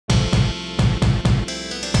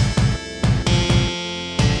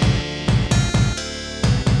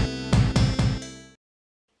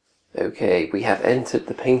Okay, we have entered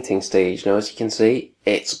the painting stage. Now, as you can see,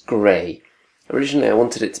 it's grey. Originally I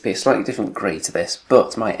wanted it to be a slightly different grey to this,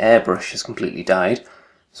 but my airbrush has completely died,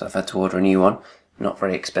 so I've had to order a new one. Not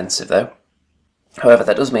very expensive though. However,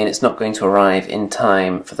 that does mean it's not going to arrive in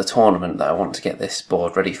time for the tournament that I want to get this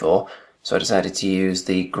board ready for, so I decided to use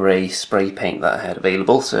the grey spray paint that I had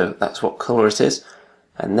available, so that's what colour it is.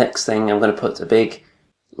 And next thing, I'm going to put a big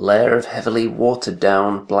layer of heavily watered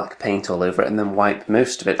down black paint all over it and then wipe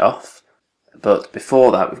most of it off. But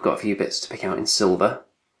before that, we've got a few bits to pick out in silver,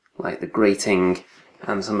 like the grating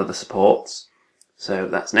and some of the supports. So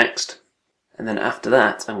that's next. And then after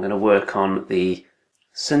that, I'm going to work on the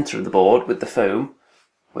centre of the board with the foam,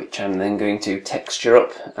 which I'm then going to texture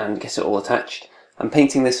up and get it all attached. I'm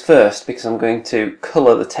painting this first because I'm going to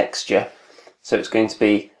colour the texture, so it's going to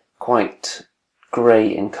be quite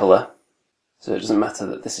grey in colour. So it doesn't matter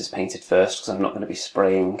that this is painted first because I'm not going to be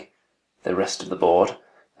spraying the rest of the board.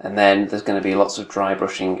 And then there's going to be lots of dry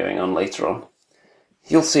brushing going on later on.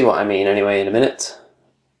 You'll see what I mean anyway in a minute.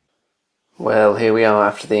 Well, here we are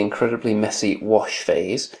after the incredibly messy wash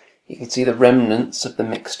phase. You can see the remnants of the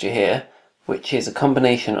mixture here, which is a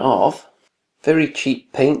combination of very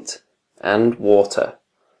cheap paint and water,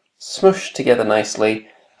 smushed together nicely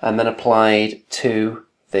and then applied to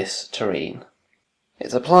this terrain.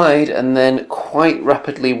 It's applied and then quite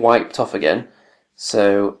rapidly wiped off again,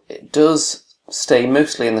 so it does stay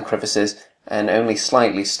mostly in the crevices and only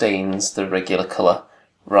slightly stains the regular colour,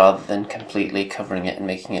 rather than completely covering it and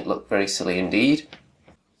making it look very silly indeed.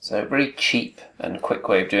 So very cheap and quick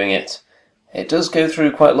way of doing it. It does go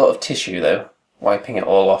through quite a lot of tissue though, wiping it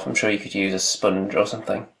all off. I'm sure you could use a sponge or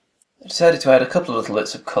something. I decided to add a couple of little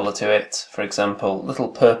bits of colour to it, for example little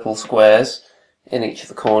purple squares in each of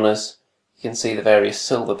the corners. You can see the various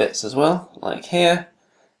silver bits as well, like here,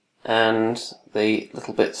 and the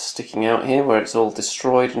little bits sticking out here where it's all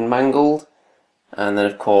destroyed and mangled, and then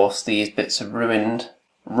of course these bits of ruined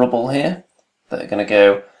rubble here that are going to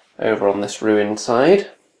go over on this ruined side.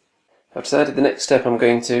 I've decided the next step I'm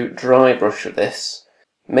going to dry brush at this,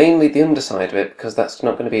 mainly the underside of it because that's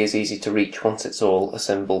not going to be as easy to reach once it's all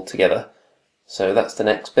assembled together. So that's the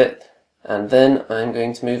next bit, and then I'm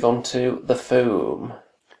going to move on to the foam.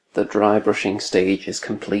 The dry brushing stage is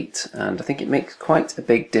complete and I think it makes quite a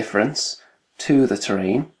big difference to the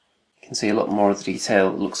terrain. You can see a lot more of the detail,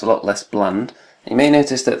 it looks a lot less bland. You may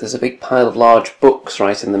notice that there's a big pile of large books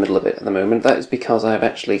right in the middle of it at the moment. That is because I've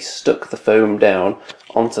actually stuck the foam down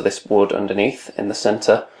onto this wood underneath in the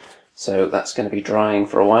centre, so that's going to be drying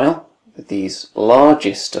for a while with these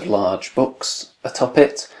largest of large books atop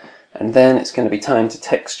it, and then it's going to be time to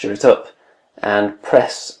texture it up and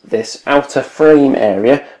press this outer frame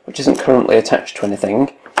area, which isn't currently attached to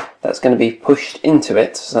anything. That's going to be pushed into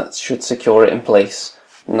it, so that should secure it in place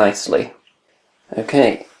nicely.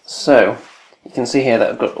 Okay, so you can see here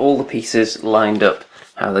that I've got all the pieces lined up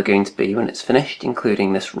how they're going to be when it's finished,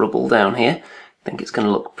 including this rubble down here. I think it's going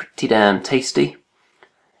to look pretty damn tasty.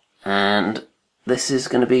 And this is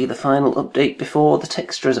going to be the final update before the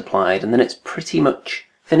texture is applied, and then it's pretty much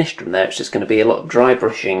finished from there. It's just going to be a lot of dry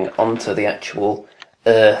brushing onto the actual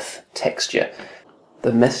earth texture.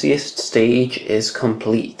 The messiest stage is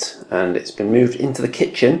complete, and it's been moved into the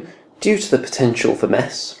kitchen due to the potential for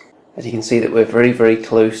mess. As you can see that we're very, very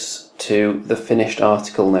close to the finished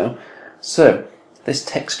article now. So, this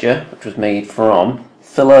texture, which was made from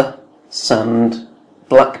filler, sand,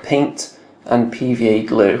 black paint and PVA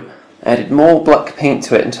glue, I added more black paint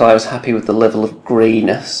to it until I was happy with the level of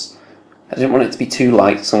greyness. I didn't want it to be too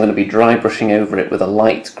light, so I'm going to be dry brushing over it with a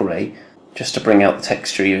light grey, just to bring out the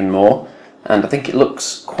texture even more, and I think it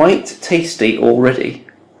looks quite tasty already.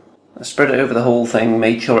 I spread it over the whole thing,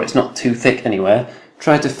 made sure it's not too thick anywhere,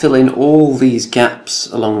 tried to fill in all these gaps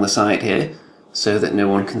along the side here, so that no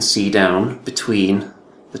one can see down between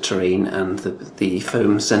the terrain and the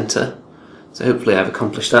foam centre. So hopefully I've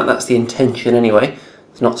accomplished that. That's the intention anyway.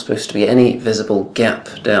 There's not supposed to be any visible gap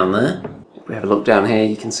down there. If we have a look down here,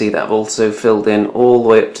 you can see that I've also filled in all the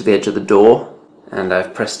way up to the edge of the door, and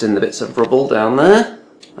I've pressed in the bits of rubble down there.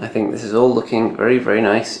 I think this is all looking very, very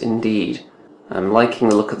nice indeed. I'm liking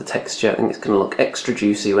the look of the texture. I think it's going to look extra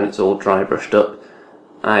juicy when it's all dry brushed up.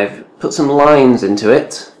 I've put some lines into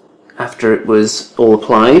it after it was all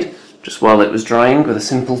applied, just while it was drying with a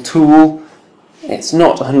simple tool. It's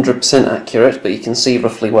not 100% accurate, but you can see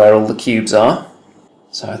roughly where all the cubes are,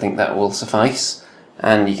 so I think that will suffice.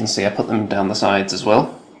 And you can see I put them down the sides as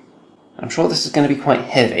well. I'm sure this is going to be quite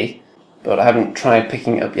heavy, but I haven't tried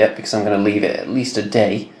picking it up yet because I'm going to leave it at least a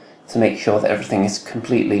day to make sure that everything is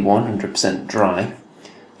completely 100% dry.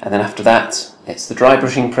 And then after that, it's the dry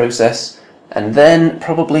brushing process and then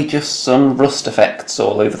probably just some rust effects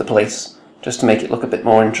all over the place, just to make it look a bit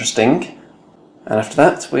more interesting. And after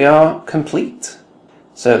that, we are complete.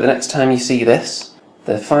 So the next time you see this,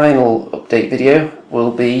 the final update video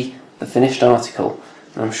will be the finished article.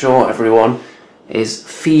 And I'm sure everyone is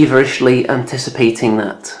feverishly anticipating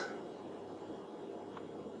that.